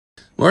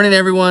Morning,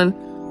 everyone.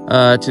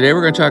 Today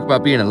we're going to talk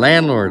about being a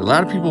landlord. A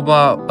lot of people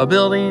bought a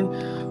building,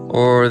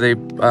 or they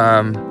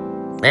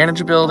manage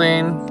a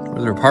building,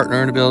 or they're a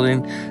partner in a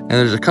building. And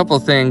there's a couple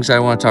of things I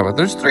want to talk about.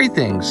 There's 3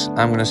 things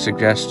I'm going to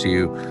suggest to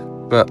you.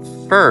 But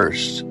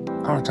first,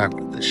 I want to talk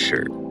about this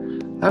shirt.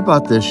 I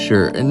bought this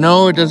shirt, and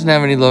no, it doesn't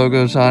have any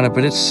logos on it,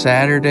 but it's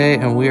Saturday,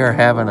 and we are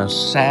having a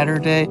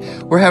Saturday.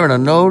 We're having a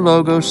no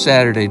logo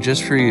Saturday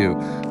just for you.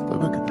 But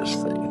look at this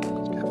thing.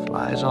 It's got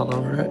flies all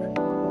over it.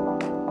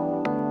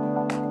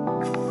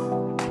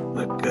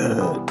 Look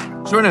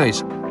good. So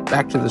anyways,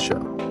 back to the show.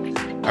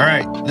 All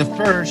right, the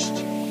first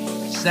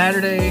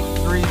Saturday,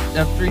 three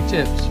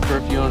tips for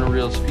if you own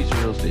a piece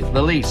of real estate.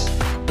 The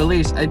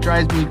lease. It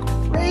drives me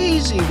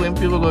crazy when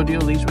people go, do you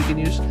have a lease we can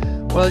use?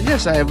 Well,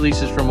 yes, I have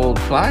leases from old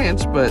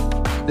clients, but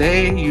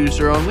they use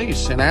their own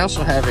lease. And I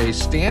also have a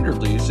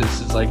standard lease.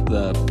 This is like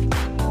the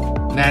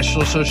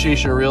National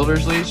Association of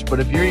Realtors lease. But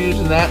if you're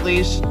using that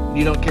lease,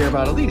 you don't care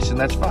about a lease, and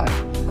that's fine.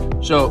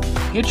 So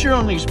get your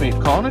own lease mate.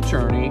 Call an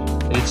attorney.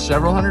 It's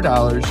several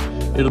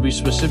 $100s. It'll be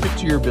specific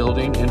to your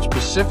building and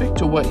specific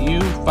to what you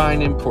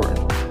find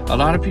important. A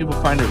lot of people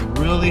find it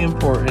really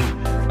important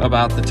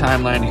about the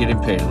timeline to getting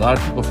paid. A lot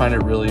of people find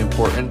it really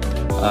important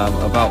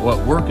about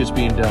what work is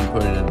being done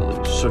putting in the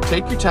lease. So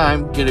take your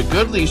time, get a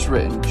good lease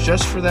written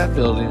just for that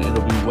building.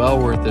 It'll be well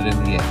worth it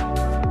in the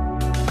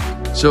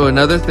end. So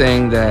another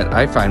thing that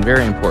I find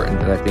very important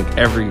that I think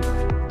every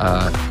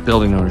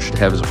building owner should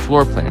have is a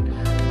floor plan.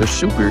 They're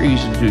super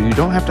easy to do. You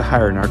don't have to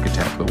hire an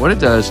architect, but what it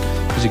does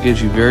is it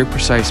gives you very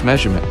precise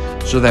measurement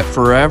so that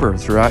forever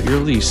throughout your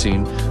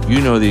leasing, you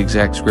know the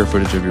exact square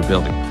footage of your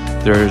building.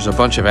 There's a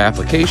bunch of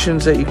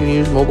applications that you can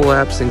use, mobile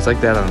apps, things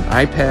like that on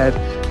an iPad.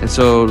 And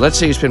so let's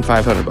say you spend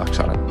 $500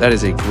 on it. That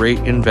is a great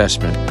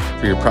investment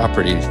for your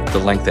property, the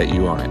length that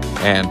you own it.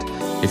 And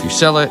if you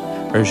sell it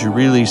or as you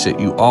release it,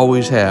 you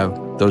always have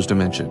those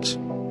dimensions.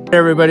 Hey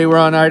everybody, we're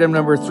on item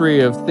number 3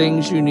 of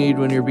things you need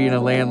when you're being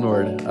a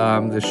landlord.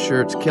 This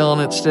shirt's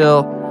killing it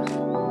still,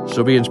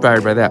 so be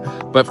inspired by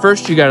that. But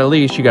first, you got a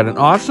lease. You got an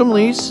awesome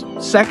lease.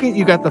 Second,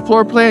 you got the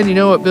floor plan. You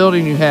know what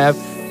building you have.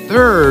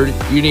 Third,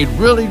 you need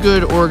really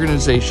good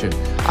organization.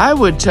 I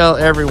would tell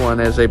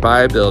everyone as they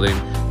buy a building,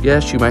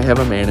 yes, you might have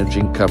a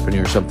managing company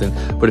or something,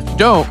 but if you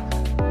don't,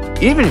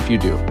 even if you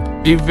do,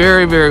 be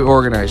very, very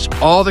organized.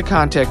 All the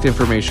contact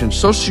information,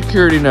 social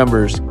security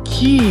numbers,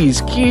 keys.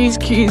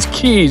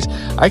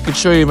 I could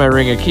show you my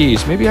ring of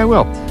keys. Maybe I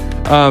will.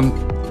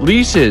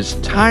 Leases,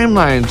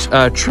 timelines,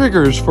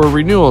 triggers for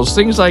renewals,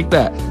 things like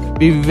that.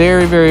 Be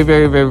very, very,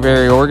 very, very,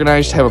 very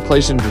organized. Have a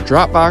place in your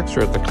Dropbox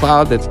or at the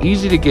cloud that's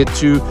easy to get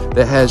to,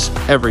 that has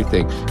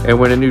everything. And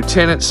when a new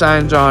tenant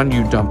signs on,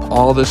 you dump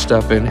all this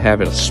stuff in,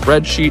 have it a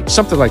spreadsheet,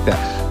 something like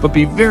that. But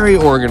be very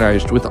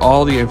organized with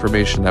all the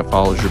information that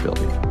follows your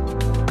building.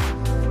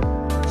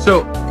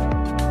 So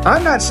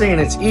I'm not saying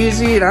it's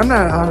easy, and I'm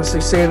not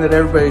honestly saying that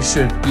everybody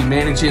should be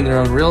managing their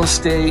own real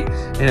estate,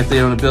 and if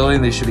they own a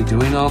building, they should be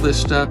doing all this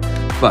stuff.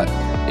 But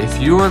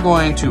if you are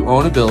going to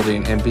own a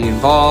building and be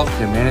involved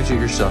and manage it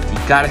yourself, you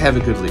got to have a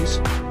good lease.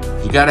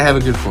 You got to have a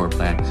good floor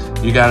plan.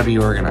 You got to be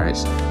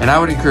organized. And I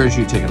would encourage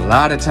you to take a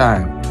lot of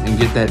time and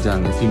get that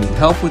done. If you need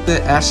help with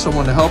it, ask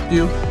someone to help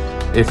you.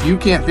 If you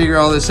can't figure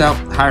all this out,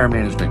 hire a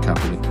management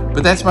company.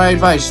 But that's my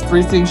advice.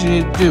 3 things you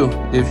need to do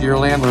if you're a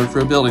landlord for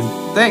a building.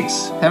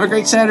 Thanks. Have a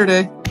great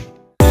Saturday.